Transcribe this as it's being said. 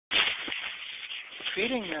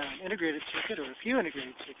creating an integrated circuit, or a few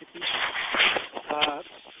integrated circuits,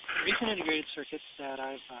 recent integrated circuits that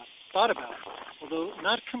I've thought about, although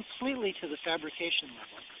not completely to the fabrication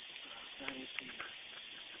level. That is the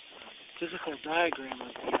physical diagram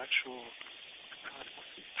of the actual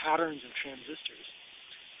patterns of transistors,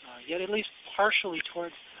 yet at least partially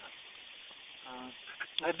towards that.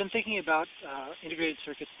 I've been thinking about integrated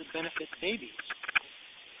circuits that benefit babies.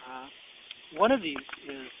 One of these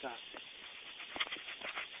is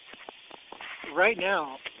right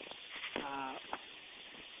now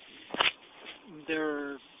there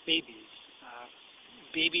are babies.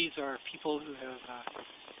 Babies are people who have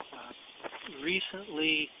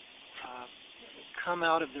recently come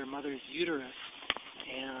out of their mother's uterus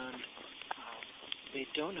and they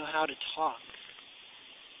don't know how to talk.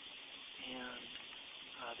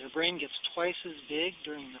 And their brain gets twice as big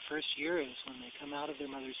during the first year as when they come out of their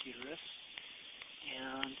mother's uterus.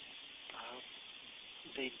 And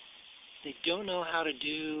they don't know how to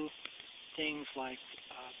do things like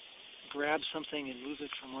grab something and move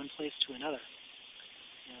it from one place to another.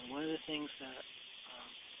 And one of the things that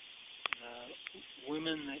the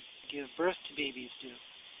women that give birth to babies do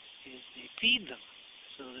is they feed them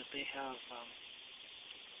so that they have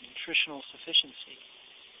nutritional sufficiency.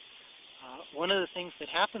 One of the things that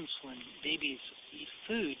happens when babies eat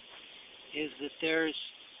food is that there's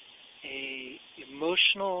a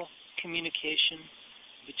emotional communication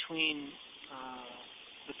between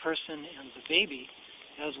the person and the baby,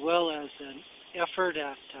 as well as an effort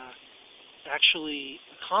at actually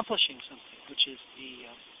accomplishing something, which is the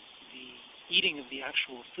eating of the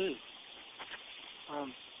actual food.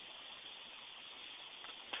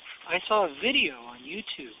 I saw a video on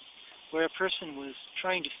YouTube where a person was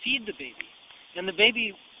trying to feed the baby, and the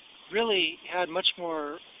baby really had much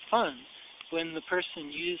more fun when the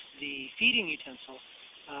person used the feeding utensil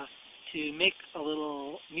to make a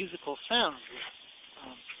little musical sound.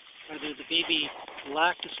 Whether the baby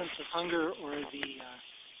lacked a sense of hunger or the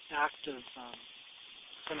act of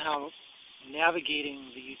somehow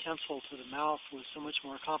navigating the utensil to the mouth was so much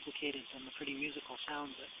more complicated than the pretty musical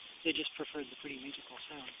sound that they just preferred the pretty musical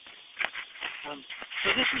sound. So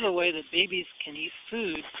this is a way that babies can eat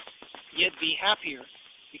food yet be happier,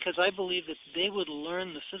 because I believe that they would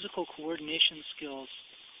learn the physical coordination skills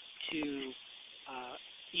to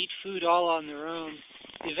eat food all on their own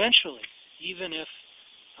eventually, even if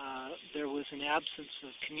there was an absence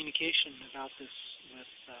of communication about this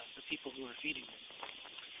with the people who are feeding them.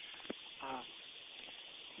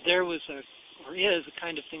 There was is a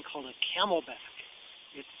kind of thing called a camelback.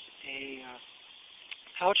 It's a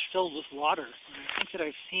pouch filled with water, and I think that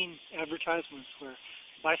I've seen advertisements where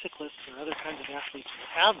bicyclists or other kinds of athletes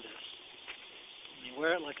will have this, and they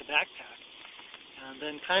wear it like a backpack. And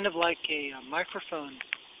then kind of like a microphone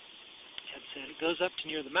headset, it goes up to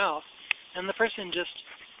near the mouth, and the person just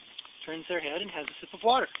turns their head and has a sip of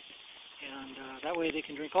water. And that way they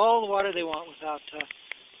can drink all the water they want without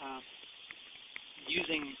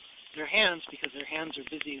using their hands, because their hands are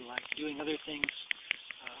busy like doing other things,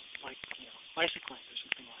 like bicycling or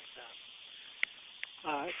something like that.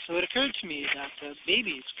 So it occurred to me that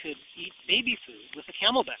babies could eat baby food with a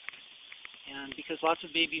camelback. And because lots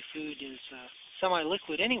of baby food is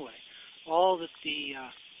semi-liquid anyway, all that the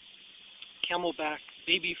camelback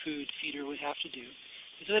baby food feeder would have to do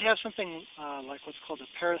is it would have something like what's called a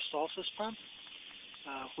peristalsis pump,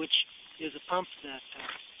 which is a pump that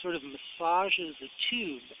sort of massages the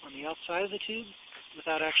tube on the outside of the tube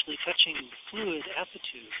without actually touching the fluid at the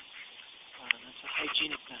tube. That's a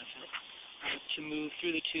hygienic benefit, to move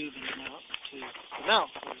through the tube and then out to the mouth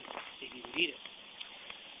where the baby would eat it.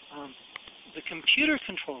 The computer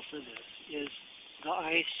control for this is the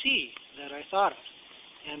IC that I thought of.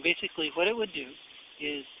 And basically what it would do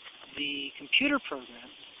is the computer program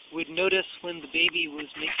would notice when the baby was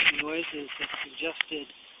making noises that suggested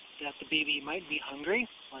that the baby might be hungry,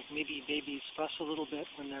 like maybe babies fuss a little bit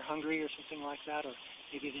when they're hungry or something like that, or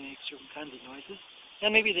maybe they make certain kinds of noises. And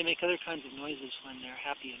maybe they make other kinds of noises when they're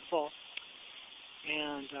happy and full.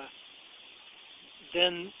 And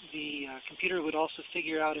then the computer would also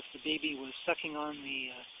figure out if the baby was sucking on the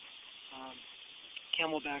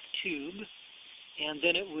camelback tube, and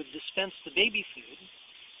then it would dispense the baby food.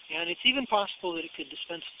 And it's even possible that it could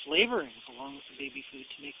dispense flavorings along with the baby food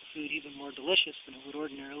to make the food even more delicious than it would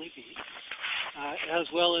ordinarily be, as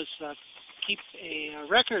well as keep a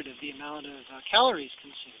record of the amount of calories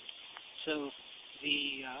consumed. So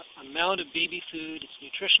the amount of baby food, its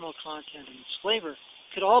nutritional content, and its flavor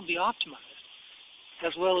could all be optimized,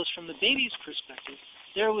 as well as from the baby's perspective,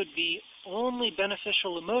 there would be only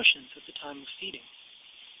beneficial emotions at the time of feeding.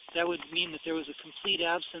 That would mean that there was a complete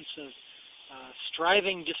absence of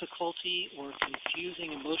striving difficulty or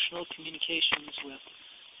confusing emotional communications with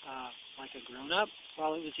like a grown-up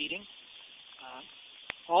while it was eating.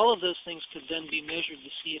 All of those things could then be measured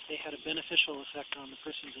to see if they had a beneficial effect on the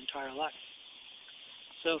person's entire life.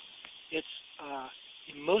 So it's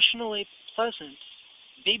emotionally pleasant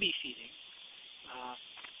baby feeding.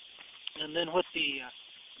 And then what the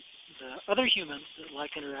other humans that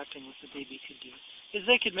like interacting with the baby could do is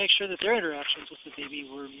they could make sure that their interactions with the baby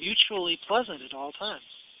were mutually pleasant at all times.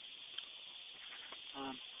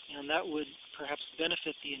 And that would perhaps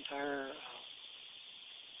benefit the entire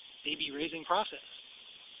baby raising process.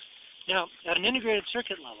 Now, at an integrated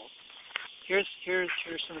circuit level, here's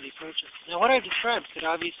some of the approaches. Now, what I've described could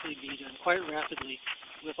obviously be done quite rapidly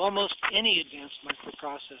with almost any advanced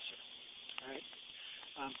microprocessor. Right?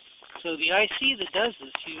 So the IC that does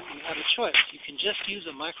this, you have a choice. You can just use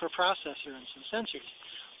a microprocessor and some sensors,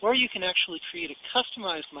 or you can actually create a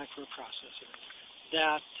customized microprocessor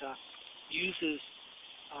that uses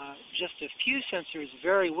just a few sensors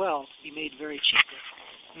very well to be made very cheaply.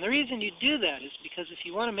 And the reason you do that is because if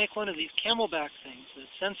you want to make one of these camelback things that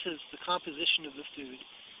senses the composition of the food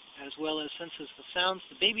as well as senses the sounds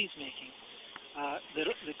the baby's making, that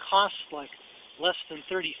costs like less than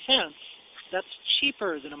 30 cents, that's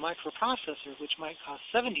cheaper than a microprocessor, which might cost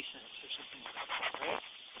 70 cents or something like that, right?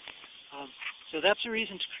 So that's a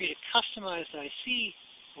reason to create a customized IC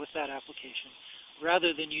with that application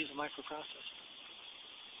rather than use a microprocessor.